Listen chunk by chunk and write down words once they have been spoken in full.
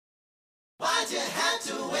Oh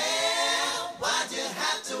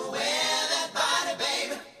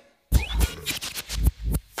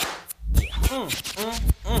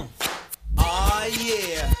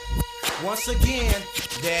yeah. Once again,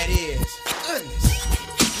 that is.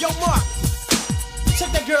 Goodness. Yo, Mark,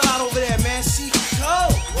 check that girl out over there, man. She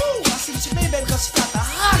cold. Woo. I see what you mean, baby, because she got the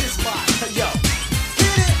hottest body. Yo.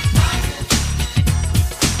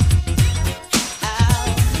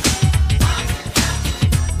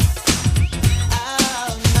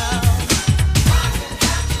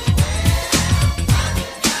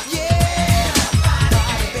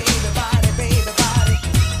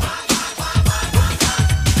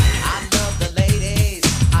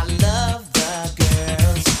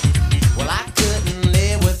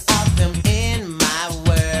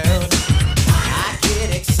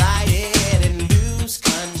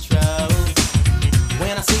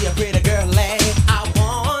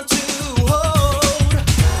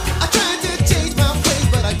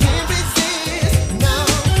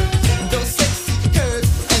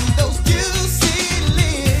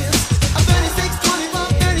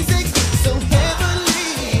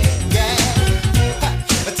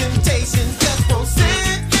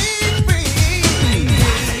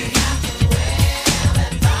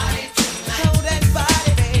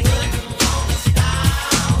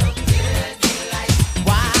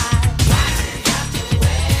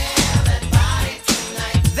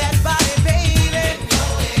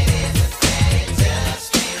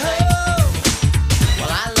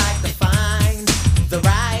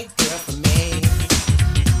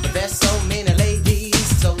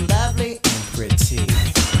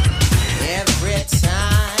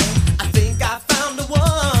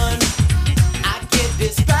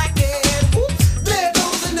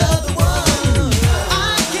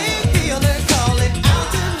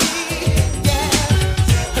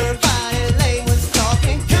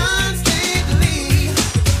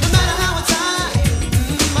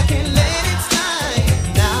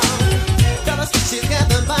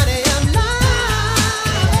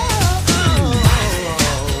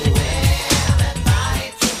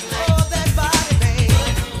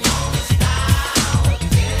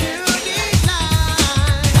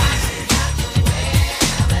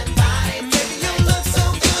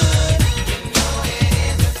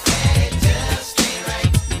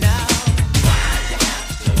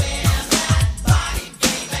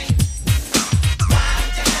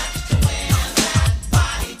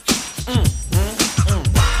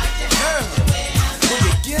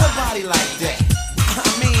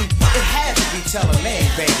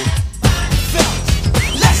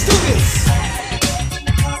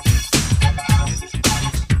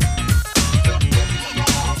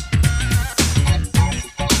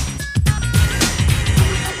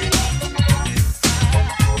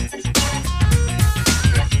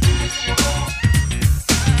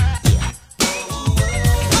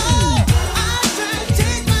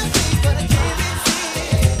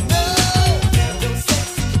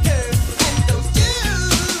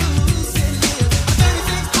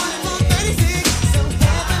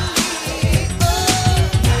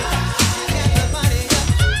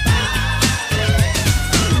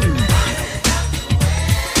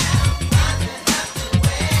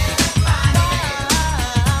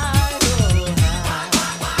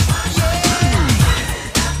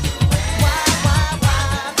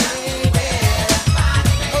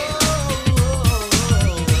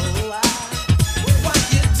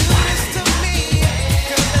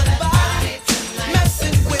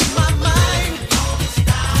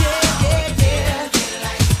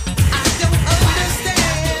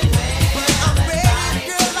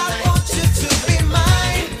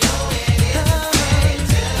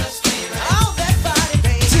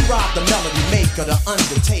 The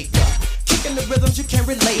Undertaker, kicking the rhythms you can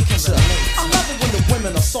relate to. I love it when the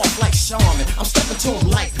women are soft like Charmin. I'm stepping to them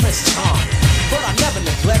like Prince Charming. But I never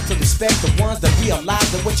neglect to respect the ones that realize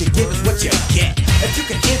that what you give is what you get. If you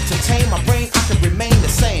can entertain my brain, I can remember